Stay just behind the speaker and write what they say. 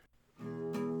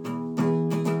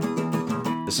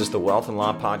This is the Wealth and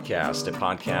Law Podcast, a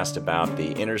podcast about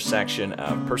the intersection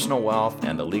of personal wealth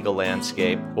and the legal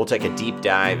landscape. We'll take a deep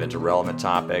dive into relevant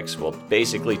topics. We'll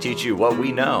basically teach you what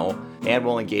we know, and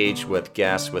we'll engage with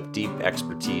guests with deep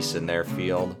expertise in their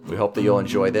field. We hope that you'll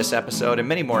enjoy this episode and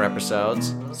many more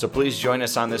episodes. So please join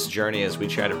us on this journey as we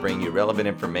try to bring you relevant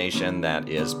information that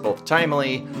is both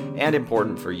timely and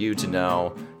important for you to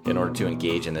know in order to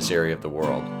engage in this area of the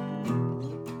world.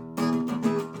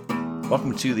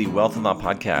 Welcome to the Wealth and Law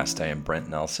Podcast. I am Brent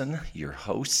Nelson, your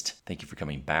host. Thank you for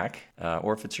coming back,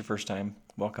 or if it's your first time,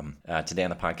 welcome. Today on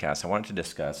the podcast, I wanted to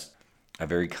discuss a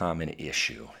very common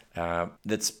issue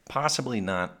that's possibly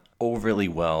not overly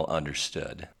well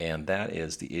understood, and that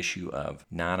is the issue of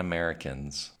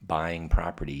non-Americans buying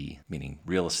property, meaning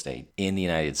real estate, in the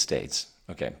United States.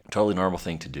 Okay, totally normal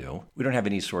thing to do. We don't have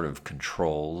any sort of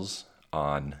controls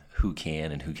on who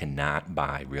can and who cannot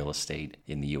buy real estate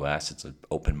in the U.S. It's an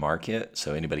open market,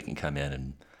 so anybody can come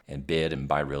in and bid and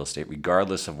buy real estate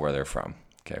regardless of where they're from.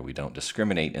 Okay, we don't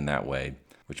discriminate in that way,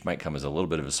 which might come as a little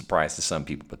bit of a surprise to some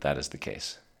people, but that is the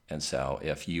case. And so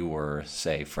if you were,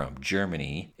 say, from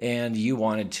Germany and you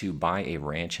wanted to buy a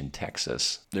ranch in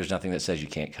Texas, there's nothing that says you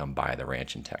can't come buy the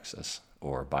ranch in Texas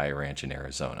or buy a ranch in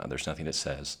Arizona. There's nothing that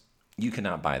says you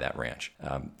cannot buy that ranch.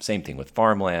 Same thing with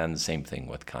farmland, same thing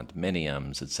with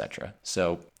condominiums, etc.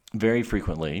 So very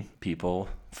frequently, people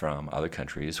from other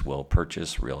countries will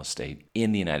purchase real estate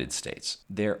in the United States.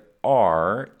 There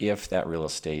are, if that real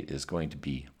estate is going to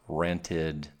be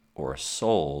rented or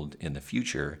sold in the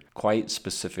future, quite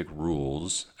specific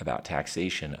rules about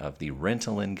taxation of the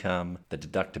rental income, the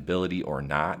deductibility or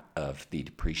not of the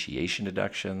depreciation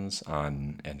deductions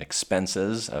on and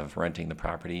expenses of renting the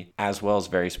property, as well as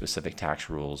very specific tax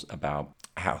rules about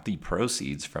how the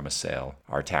proceeds from a sale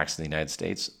are taxed in the United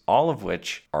States, all of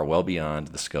which are well beyond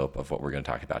the scope of what we're going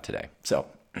to talk about today. So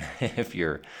if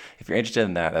you're interested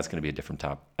in that, that's going to be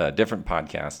a different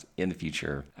podcast in the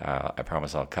future. I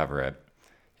promise I'll cover it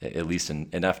at least in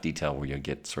enough detail where you'll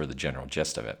get sort of the general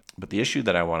gist of it. But the issue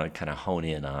that I want to kind of hone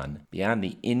in on beyond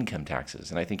the income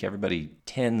taxes, and I think everybody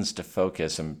tends to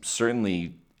focus, and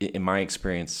certainly in my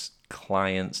experience,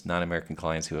 clients, non-American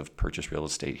clients who have purchased real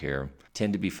estate here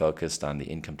tend to be focused on the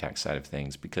income tax side of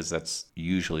things because that's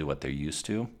usually what they're used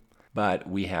to. But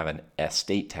we have an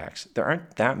estate tax. There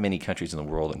aren't that many countries in the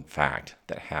world, in fact,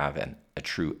 that have a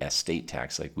true estate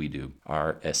tax like we do.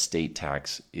 Our estate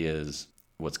tax is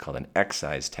what's called an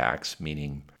excise tax,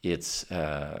 meaning it's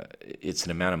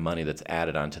an amount of money that's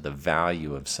added onto the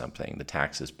value of something. The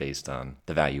tax is based on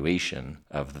the valuation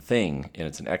of the thing, and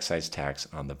it's an excise tax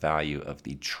on the value of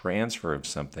the transfer of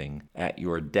something at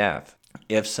your death.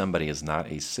 If somebody is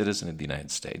not a citizen of the United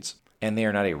States and they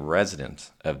are not a resident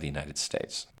of the United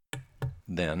States,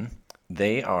 then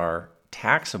they are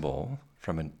taxable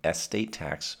from an estate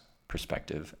tax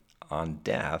perspective on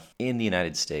death in the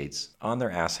United States on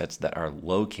their assets that are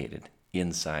located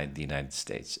inside the United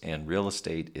States. And real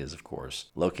estate is, of course,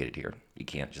 located here. You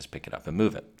can't just pick it up and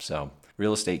move it. So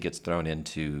real estate gets thrown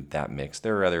into that mix.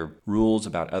 There are other rules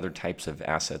about other types of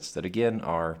assets that, again,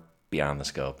 are beyond the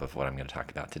scope of what I'm going to talk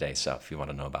about today. So if you want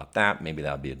to know about that, maybe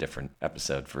that'll be a different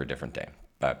episode for a different day.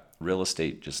 But real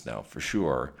estate, just know for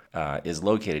sure, is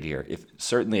located here.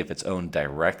 Certainly if it's owned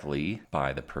directly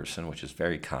by the person, which is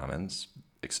very common,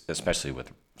 especially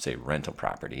with, say, rental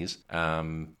properties.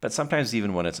 But sometimes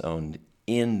even when it's owned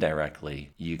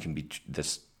indirectly,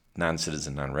 this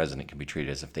non-citizen, non-resident can be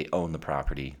treated as if they own the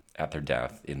property at their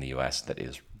death in the U.S. that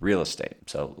is real estate.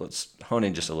 So let's hone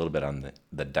in just a little bit on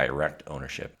the direct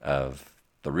ownership of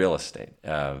the real estate.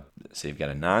 So you've got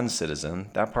a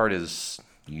non-citizen. That part is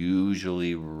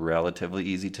usually relatively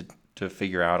easy to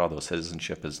figure out, although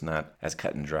citizenship is not as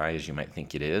cut and dry as you might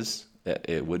think it is.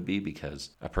 It would be, because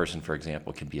a person, for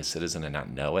example, can be a citizen and not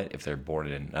know it if they're born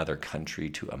in another country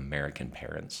to American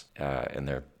parents. And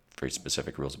there are very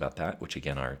specific rules about that, which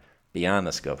again are beyond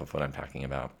the scope of what I'm talking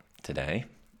about today.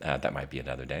 That might be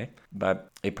another day.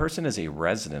 But a person is a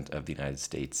resident of the United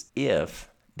States if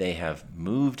they have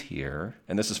moved here,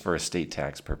 and this is for estate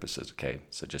tax purposes, okay?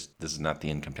 So this is not the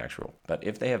income tax rule. But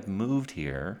if they have moved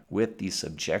here with the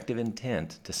subjective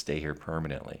intent to stay here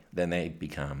permanently, then they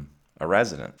become a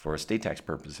resident for estate tax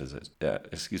purposes.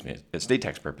 Estate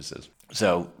tax purposes.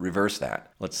 So reverse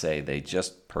that. Let's say they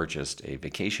just purchased a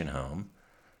vacation home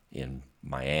in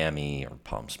Miami or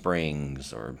Palm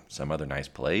Springs or some other nice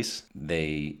place.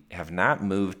 They have not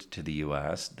moved to the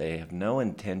U.S. They have no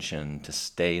intention to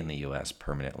stay in the U.S.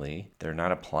 permanently. They're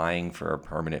not applying for a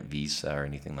permanent visa or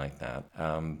anything like that.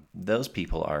 Those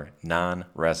people are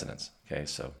non-residents. Okay,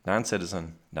 so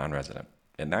non-citizen, non-resident.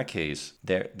 In that case,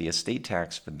 the estate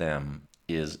tax for them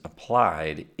is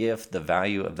applied if the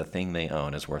value of the thing they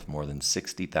own is worth more than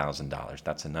 $60,000.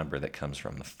 That's a number that comes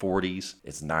from the 40s.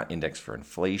 It's not indexed for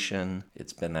inflation.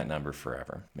 It's been that number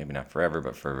forever. Maybe not forever,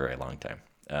 but for a very long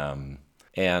time.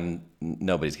 And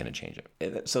nobody's going to change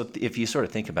it. So if you sort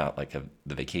of think about like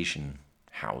the vacation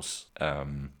house,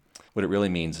 what it really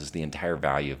means is the entire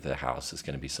value of the house is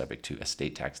going to be subject to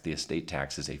estate tax. The estate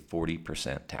tax is a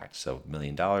 40% tax. So $1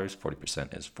 million,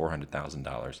 40% is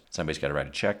 $400,000. Somebody's got to write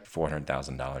a check,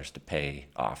 $400,000 to pay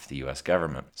off the U.S.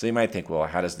 government. So you might think, well,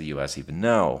 how does the U.S. even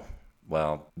know?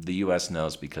 Well, the U.S.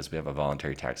 knows because we have a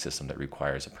voluntary tax system that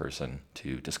requires a person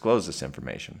to disclose this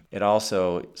information. It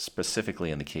also,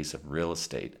 specifically in the case of real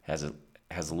estate, has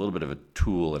a little bit of a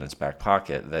tool in its back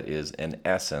pocket that is, in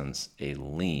essence, a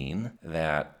lien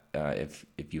that if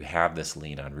you have this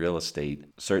lien on real estate,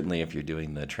 certainly if you're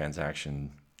doing the transaction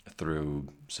through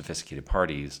sophisticated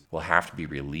parties, will have to be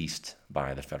released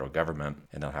by the federal government,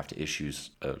 and they'll have to issue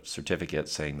a certificate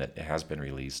saying that it has been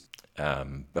released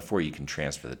before you can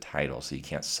transfer the title. So you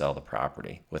can't sell the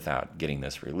property without getting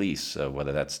this release. So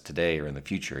whether that's today or in the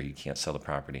future, you can't sell the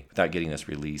property without getting this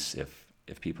release if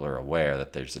people are aware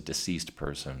that there's a deceased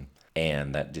person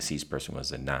and that deceased person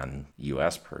was a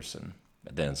non-U.S. person.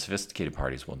 Then sophisticated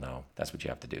parties will know that's what you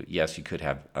have to do. Yes, you could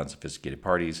have unsophisticated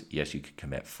parties. Yes, you could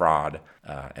commit fraud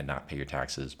and not pay your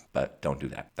taxes, but don't do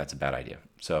that. That's a bad idea.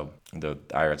 So the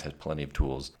IRS has plenty of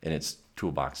tools in its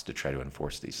toolbox to try to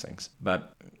enforce these things.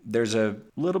 But there's a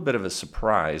little bit of a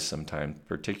surprise sometimes,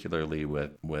 particularly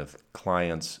with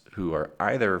clients who are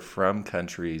either from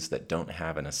countries that don't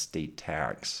have an estate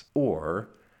tax, or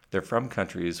they're from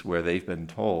countries where they've been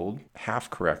told, half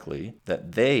correctly,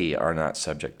 that they are not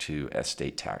subject to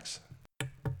estate tax.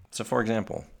 So for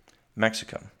example,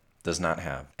 Mexico does not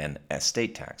have an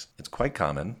estate tax. It's quite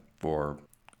common for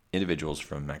individuals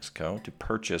from Mexico to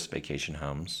purchase vacation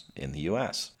homes in the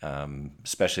U.S.,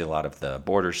 especially a lot of the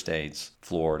border states.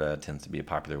 Florida tends to be a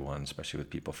popular one, especially with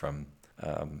people from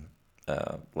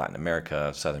Latin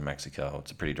America, southern Mexico.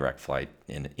 It's a pretty direct flight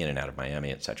in and out of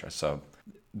Miami, etc. So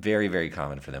very, very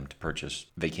common for them to purchase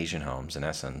vacation homes, in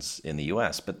essence, in the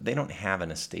U.S., but they don't have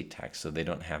an estate tax, so they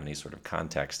don't have any sort of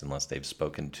context unless they've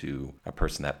spoken to a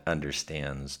person that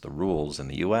understands the rules in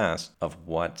the U.S. of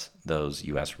what those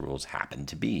U.S. rules happen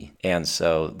to be. And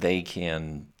so they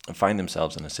can find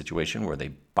themselves in a situation where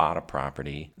they bought a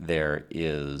property, there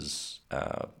is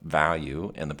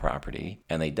value in the property,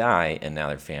 and they die, and now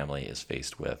their family is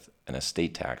faced with an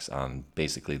estate tax on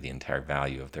basically the entire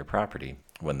value of their property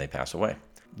when they pass away.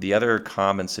 The other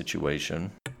common situation,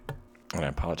 and I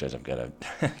apologize, I've got a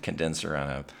condenser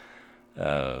on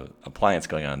a appliance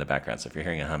going on in the background, so if you're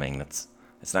hearing a humming, it's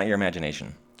not your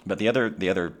imagination. But the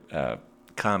other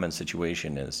common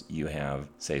situation is you have,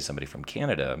 say, somebody from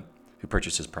Canada who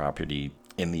purchases property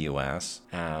in the U.S.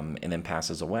 And then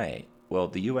passes away. Well,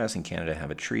 the U.S. and Canada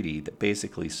have a treaty that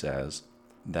basically says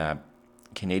that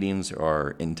Canadians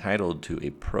are entitled to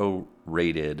a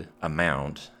prorated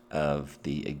amount of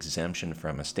the exemption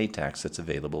from estate tax that's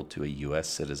available to a U.S.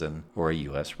 citizen or a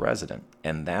U.S. resident.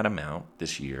 And that amount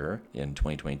this year, in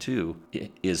 2022,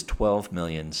 is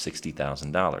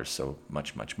 $12,060,000, so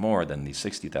much, much more than the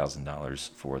 $60,000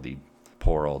 for the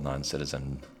poor old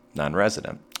non-citizen,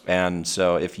 non-resident. And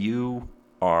so if you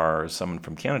are someone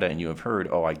from Canada and you have heard,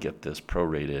 oh, I get this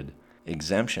prorated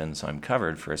exemption, so I'm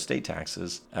covered for estate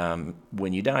taxes.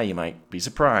 When you die, you might be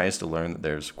surprised to learn that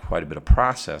there's quite a bit of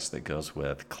process that goes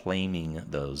with claiming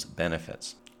those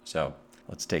benefits. So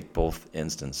let's take both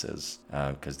instances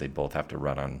because they both have to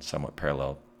run on somewhat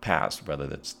parallel paths, whether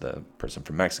that's the person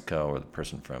from Mexico or the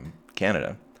person from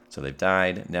Canada. So they've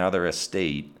died. Now their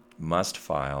estate must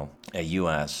file a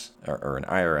U.S. or an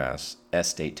IRS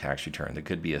estate tax return. There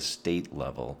could be a state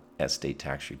level estate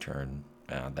tax return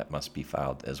that must be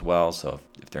filed as well. So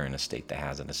if they're in a state that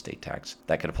has an estate tax,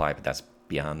 that could apply, but that's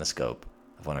beyond the scope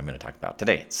of what I'm going to talk about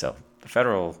today. So the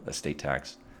federal estate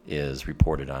tax is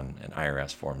reported on an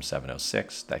IRS Form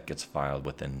 706 that gets filed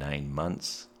within 9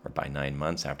 months or by 9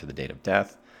 months after the date of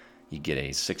death. You get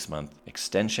a 6-month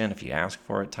extension if you ask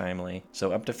for it timely.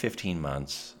 So up to 15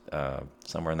 months,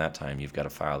 somewhere in that time, you've got to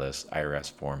file this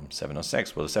IRS Form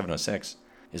 706. Well, the 706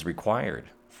 is required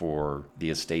for the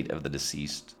estate of the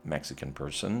deceased Mexican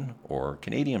person or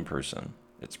Canadian person.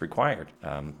 It's required,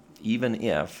 even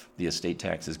if the estate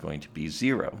tax is going to be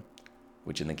zero,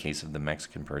 which in the case of the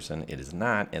Mexican person, it is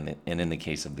not, and in the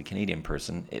case of the Canadian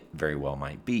person, it very well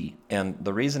might be. And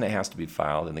the reason it has to be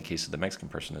filed in the case of the Mexican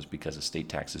person is because estate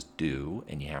tax is due,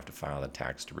 and you have to file the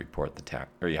tax to report the tax,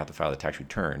 or you have to file the tax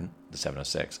return, the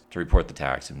 706, to report the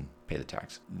tax and pay the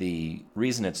tax. The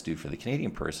reason it's due for the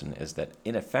Canadian person is that,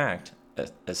 in effect,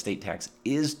 estate tax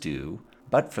is due,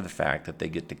 but for the fact that they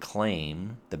get to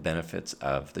claim the benefits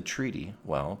of the treaty.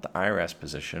 Well, the IRS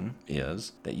position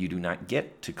is that you do not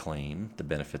get to claim the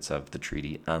benefits of the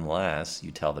treaty unless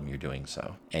you tell them you're doing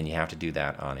so. And you have to do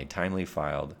that on a timely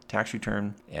filed tax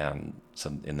return. And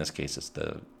so in this case, it's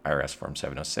the IRS Form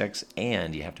 706.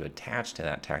 And you have to attach to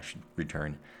that tax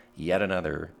return yet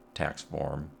another tax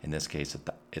form. In this case,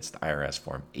 it's the IRS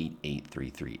Form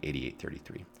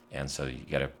 8833. And so you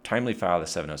got to timely file the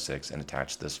 706 and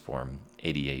attach this Form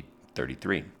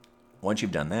 8833. Once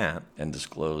you've done that and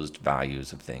disclosed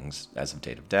values of things as of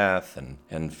date of death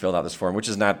and filled out this form, which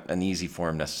is not an easy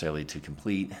form necessarily to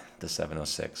complete, the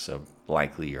 706. So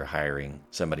likely you're hiring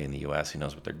somebody in the U.S. who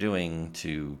knows what they're doing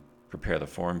to prepare the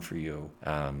form for you.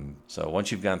 So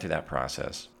once you've gone through that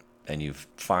process and you've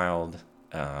filed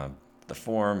the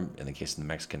form, in the case of the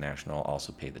Mexican national,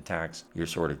 also paid the tax, you're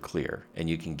sort of clear. And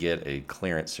you can get a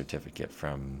clearance certificate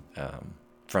from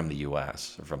the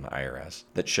U.S. or from the IRS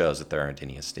that shows that there aren't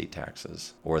any estate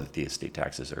taxes or that the estate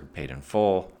taxes are paid in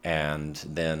full. And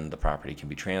then the property can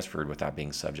be transferred without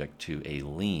being subject to a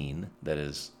lien that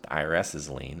is the IRS's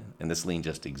lien. And this lien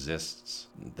just exists.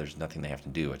 There's nothing they have to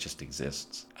do. It just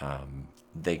exists.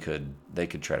 They could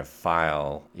try to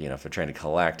file, if they're trying to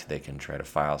collect, they can try to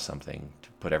file something to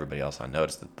put everybody else on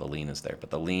notice that the lien is there.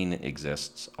 But the lien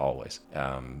exists always.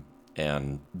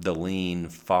 And the lien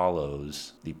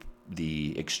follows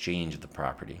the exchange of the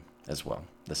property as well,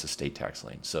 this estate tax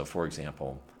lien. So for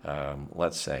example,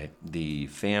 let's say the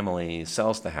family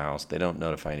sells the house. They don't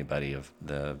notify anybody of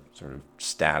the sort of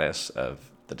status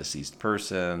of the deceased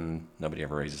person. Nobody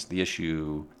ever raises the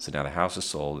issue. So now the house is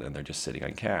sold and they're just sitting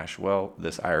on cash. Well,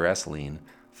 this IRS lien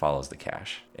follows the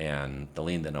cash. And the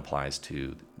lien then applies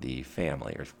to the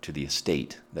family or to the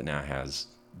estate that now has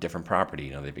different property.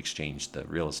 They've exchanged the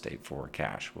real estate for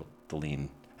cash. Well, the lien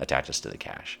attaches to the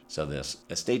cash. So this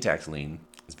estate tax lien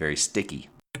is very sticky.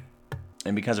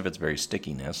 And because of its very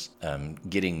stickiness,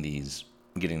 getting this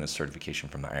certification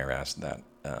from the IRS that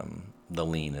the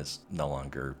lien is no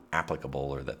longer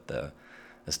applicable or that the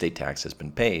estate tax has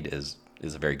been paid is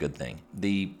a very good thing.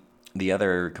 The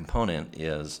other component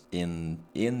is in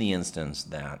the instance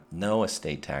that no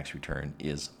estate tax return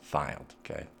is filed,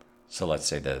 okay? So let's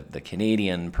say the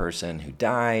Canadian person who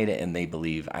died and they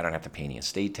believe I don't have to pay any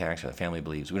estate tax, or the family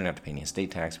believes we don't have to pay any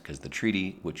estate tax because the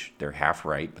treaty, which they're half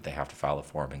right, but they have to file a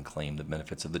form and claim the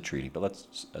benefits of the treaty. But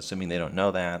let's assuming they don't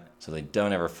know that, so they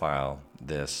don't ever file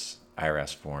this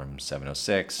IRS Form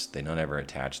 706. They don't ever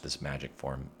attach this magic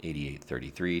Form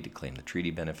 8833 to claim the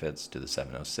treaty benefits to the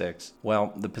 706.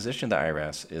 Well, the position of the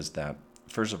IRS is that,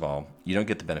 first of all, you don't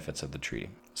get the benefits of the treaty.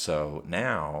 So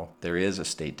now there is a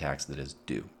estate tax that is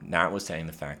due, notwithstanding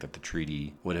the fact that the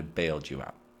treaty would have bailed you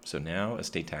out. So now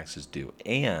estate tax is due.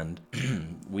 And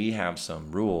we have some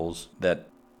rules that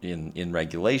in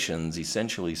regulations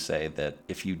essentially say that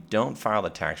if you don't file a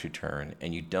tax return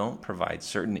and you don't provide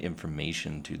certain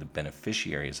information to the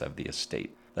beneficiaries of the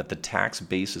estate, that the tax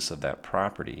basis of that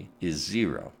property is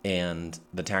zero. And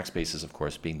the tax basis, of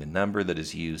course, being the number that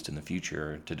is used in the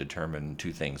future to determine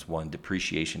two things. One,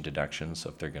 depreciation deduction. So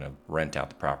if they're going to rent out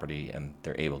the property and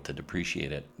they're able to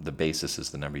depreciate it, the basis is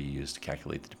the number you use to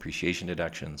calculate the depreciation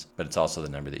deductions. But it's also the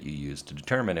number that you use to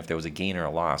determine if there was a gain or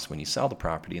a loss when you sell the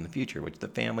property in the future, which the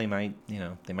family might,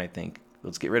 they might think,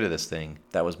 let's get rid of this thing.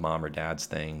 That was mom or dad's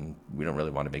thing. We don't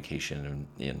really want a vacation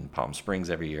in Palm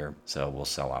Springs every year, so we'll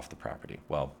sell off the property.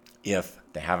 Well, if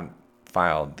they haven't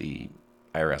filed the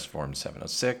IRS Form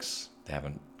 706, they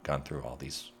haven't gone through all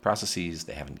these processes,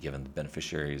 they haven't given the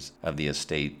beneficiaries of the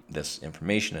estate this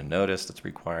information and notice that's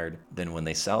required, then when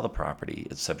they sell the property,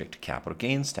 it's subject to capital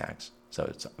gains tax. So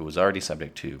it was already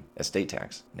subject to estate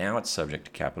tax. Now it's subject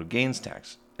to capital gains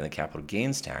tax. And the capital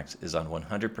gains tax is on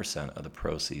 100% of the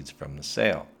proceeds from the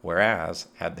sale. Whereas,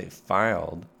 had they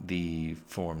filed the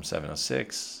Form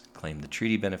 706, claimed the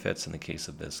treaty benefits in the case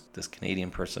of this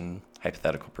Canadian person,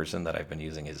 hypothetical person that I've been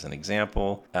using as an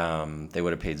example, they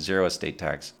would have paid zero estate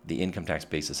tax. The income tax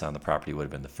basis on the property would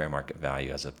have been the fair market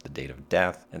value as of the date of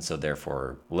death. And so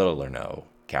therefore, little or no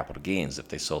capital gains if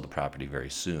they sold the property very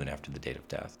soon after the date of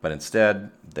death. But instead,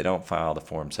 they don't file the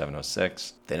Form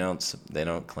 706. They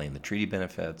don't claim the treaty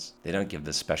benefits. They don't give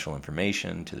this special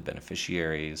information to the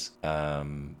beneficiaries.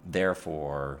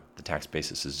 Therefore, the tax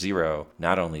basis is zero.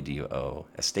 Not only do you owe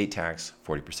estate tax,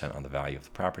 40% on the value of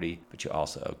the property, but you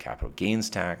also owe capital gains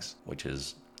tax, which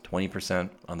is 20%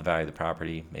 on the value of the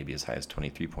property, maybe as high as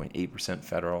 23.8%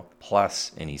 federal,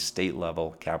 plus any state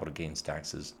level capital gains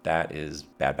taxes. That is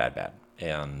bad, bad, bad.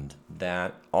 And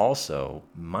that also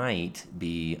might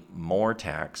be more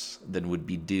tax than would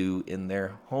be due in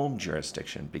their home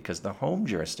jurisdiction, because the home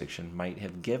jurisdiction might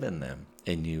have given them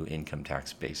a new income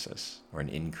tax basis or an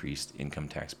increased income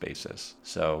tax basis.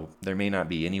 So there may not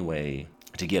be any way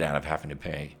to get out of having to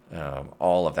pay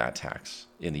all of that tax.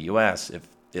 In the U.S.,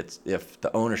 if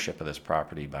the ownership of this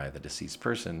property by the deceased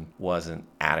person wasn't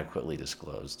adequately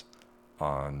disclosed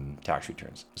on tax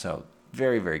returns. So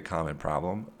very, very common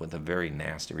problem with a very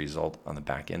nasty result on the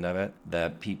back end of it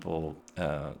that people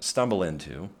stumble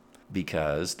into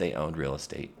because they owned real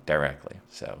estate directly.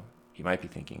 So you might be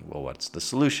thinking, well, what's the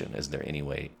solution? Is there any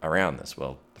way around this?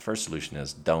 Well, the first solution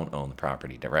is don't own the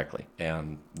property directly.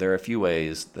 And there are a few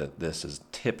ways that this is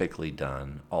typically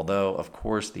done, although, of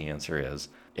course, the answer is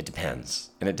it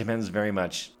depends. And it depends very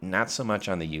much, not so much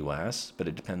on the U.S., but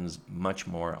it depends much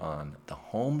more on the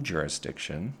home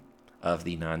jurisdiction of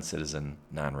the non-citizen,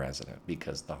 non-resident,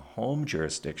 because the home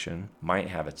jurisdiction might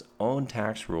have its own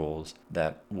tax rules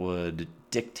that would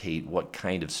dictate what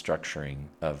kind of structuring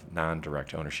of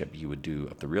non-direct ownership you would do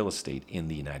of the real estate in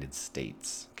the United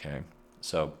States. Okay.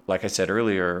 So, like I said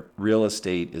earlier, real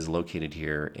estate is located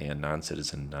here, and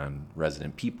non-citizen,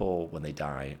 non-resident people, when they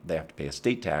die, they have to pay a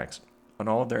state tax on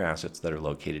all of their assets that are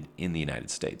located in the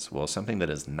United States. Well, something that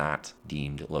is not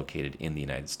deemed located in the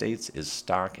United States is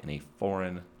stock in a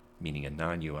foreign, meaning a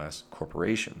non-U.S.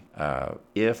 corporation.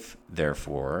 If,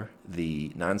 therefore,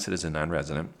 the non-citizen,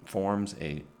 non-resident forms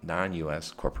a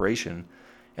non-U.S. corporation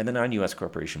and the non-U.S.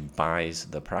 corporation buys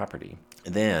the property,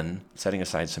 then, setting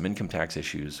aside some income tax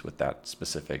issues with that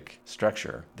specific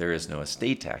structure, there is no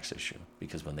estate tax issue,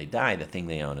 because when they die, the thing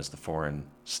they own is the foreign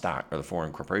stock or the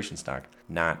foreign corporation stock,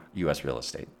 not U.S. real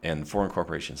estate. And foreign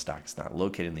corporation stock is not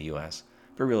located in the U.S.,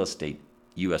 but real estate,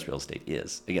 U.S. real estate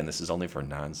is. Again, this is only for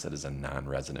non-citizen,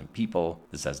 non-resident people.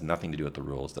 This has nothing to do with the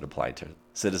rules that apply to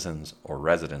citizens or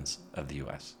residents of the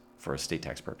U.S. for estate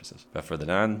tax purposes. But for the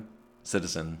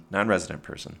non-citizen, non-resident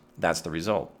person, that's the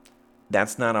result.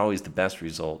 That's not always the best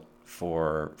result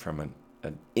from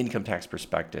an income tax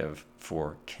perspective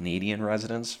for Canadian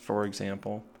residents, for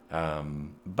example.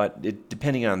 But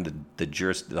depending on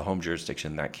the home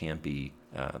jurisdiction, that can be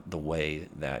the way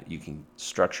that you can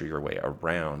structure your way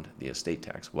around the estate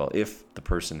tax. Well, if the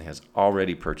person has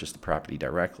already purchased the property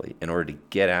directly, in order to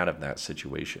get out of that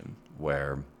situation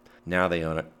where now they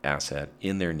own an asset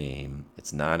in their name,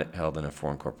 it's not held in a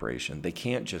foreign corporation, they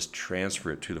can't just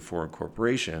transfer it to the foreign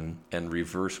corporation and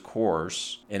reverse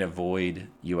course and avoid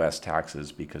U.S.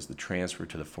 taxes, because the transfer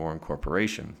to the foreign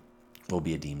corporation will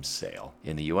be a deemed sale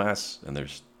in the U.S., and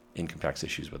there's income tax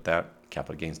issues with that,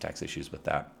 capital gains tax issues with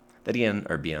that again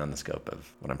are beyond the scope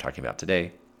of what I'm talking about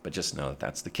today. But just know that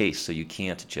that's the case. So you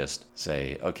can't just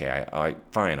say, okay,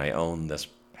 I own this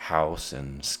house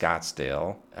in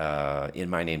Scottsdale in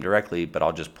my name directly, but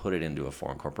I'll just put it into a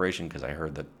foreign corporation because I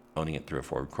heard that owning it through a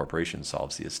foreign corporation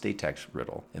solves the estate tax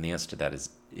riddle. And the answer to that is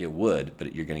it would,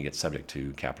 but you're going to get subject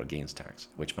to capital gains tax,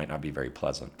 which might not be very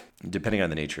pleasant, depending on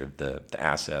the nature of the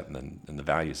asset and the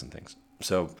values and things.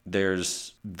 So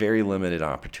there's very limited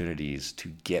opportunities to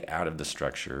get out of the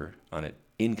structure on an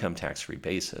income tax-free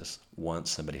basis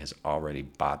once somebody has already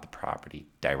bought the property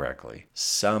directly.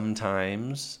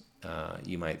 Sometimes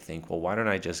you might think, well, why don't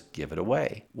I just give it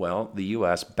away? Well, the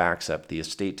U.S. backs up the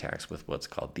estate tax with what's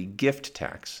called the gift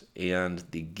tax. And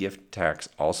the gift tax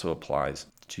also applies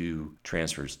to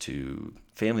transfers to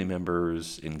family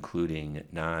members, including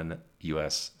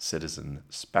non-U.S. citizen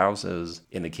spouses.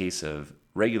 In the case of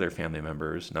regular family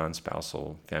members,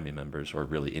 non-spousal family members, or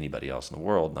really anybody else in the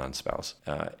world, non-spouse,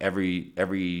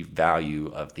 every value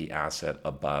of the asset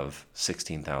above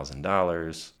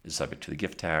 $16,000 is subject to the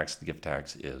gift tax. The gift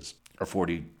tax is a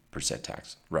 40%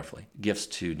 tax, roughly. Gifts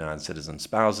to non-citizen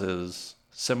spouses,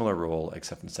 similar rule,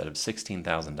 except instead of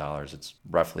 $16,000, it's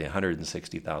roughly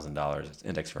 $160,000. It's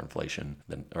indexed for inflation,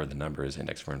 or the number is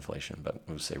indexed for inflation, but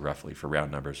we'll say roughly for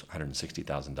round numbers,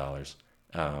 $160,000.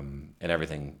 And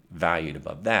everything valued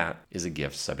above that is a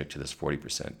gift subject to this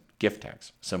 40% gift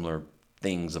tax. Similar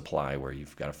things apply where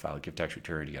you've got to file a gift tax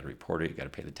return, you got to report it, you got to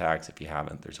pay the tax. If you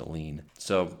haven't, there's a lien.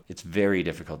 So it's very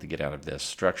difficult to get out of this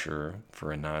structure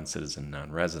for a non-citizen,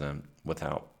 non-resident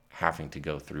without having to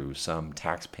go through some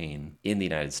tax pain in the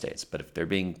United States. But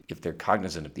if they're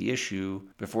cognizant of the issue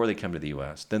before they come to the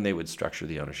U.S., then they would structure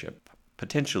the ownership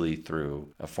potentially through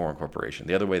a foreign corporation.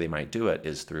 The other way they might do it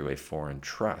is through a foreign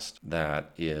trust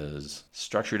that is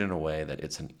structured in a way that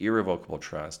it's an irrevocable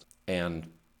trust, and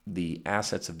the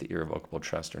assets of the irrevocable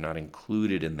trust are not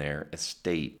included in their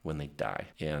estate when they die.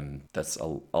 And that's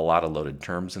a lot of loaded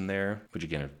terms in there, which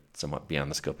again are somewhat beyond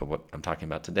the scope of what I'm talking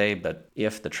about today. But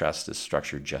if the trust is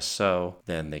structured just so,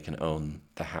 then they can own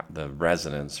the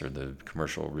residence or the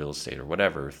commercial real estate or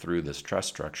whatever through this trust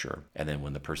structure. And then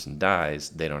when the person dies,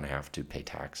 they don't have to pay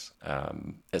tax,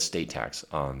 estate tax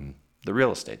on the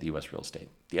real estate, the U.S. real estate.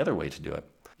 The other way to do it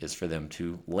is for them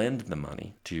to lend the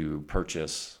money to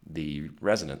purchase the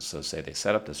residence. So say they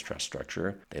set up this trust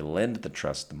structure, they lend the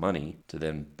trust the money to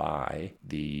then buy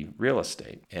the real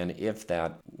estate. And if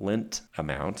that lent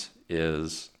amount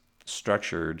is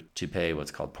structured to pay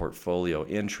what's called portfolio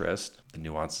interest, the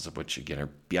nuances of which, again, are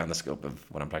beyond the scope of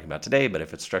what I'm talking about today, but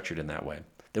if it's structured in that way,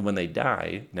 then when they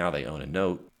die, now they own a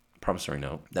note, promissory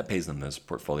note, that pays them this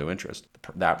portfolio interest.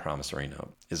 That promissory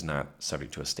note is not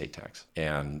subject to estate tax.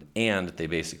 And they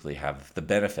basically have the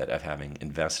benefit of having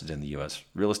invested in the U.S.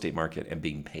 real estate market and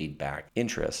being paid back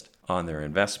interest on their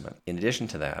investment. In addition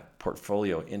to that,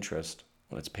 portfolio interest,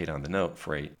 when it's paid on the note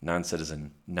for a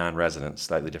non-citizen, non-resident,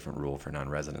 slightly different rule for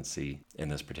non-residency in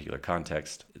this particular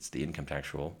context. It's the income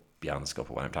tax rule beyond the scope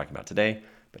of what I'm talking about today,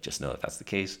 but just know that that's the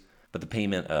case. But the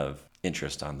payment of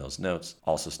interest on those notes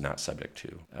also is not subject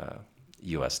to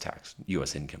U.S. tax,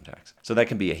 U.S. income tax. So that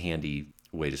can be a handy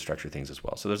way to structure things as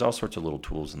well. So there's all sorts of little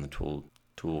tools in the tool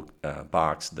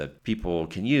box that people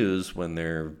can use when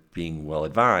they're being well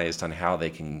advised on how they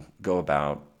can go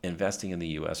about investing in the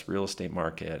U.S. real estate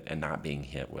market and not being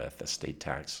hit with estate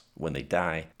tax when they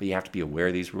die. But you have to be aware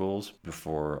of these rules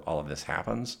before all of this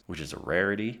happens, which is a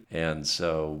rarity. And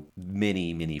so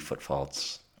many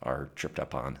footfaults are tripped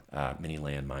up on. Many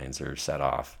landmines are set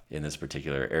off in this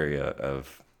particular area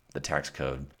of the tax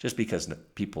code just because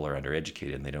people are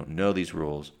undereducated and they don't know these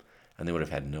rules, and they would have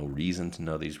had no reason to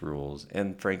know these rules.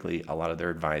 And frankly, a lot of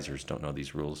their advisors don't know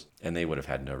these rules, and they would have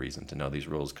had no reason to know these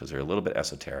rules because they're a little bit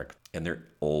esoteric and they're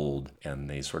old and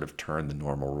they sort of turn the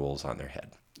normal rules on their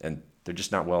head and they're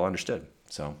just not well understood.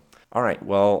 So, all right,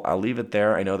 well, I'll leave it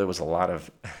there. I know there was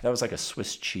that was like a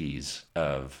Swiss cheese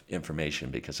of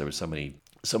information because there was so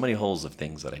many holes of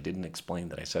things that I didn't explain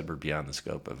that I said were beyond the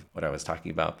scope of what I was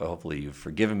talking about, but hopefully you've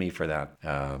forgiven me for that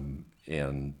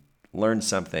and learned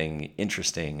something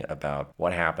interesting about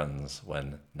what happens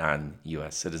when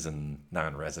non-U.S. citizen,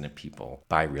 non-resident people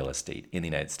buy real estate in the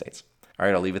United States. All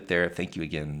right, I'll leave it there. Thank you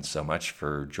again so much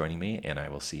for joining me, and I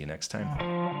will see you next time.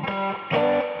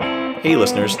 Hey,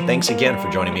 listeners, thanks again for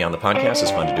joining me on the podcast.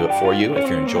 It's fun to do it for you. If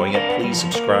you're enjoying it, please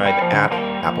subscribe at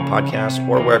Apple Podcasts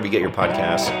or wherever you get your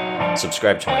podcasts.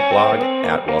 Subscribe to my blog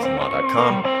at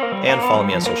wealthandlaw.com and follow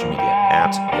me on social media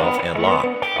at Wealth and Law.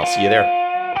 I'll see you there.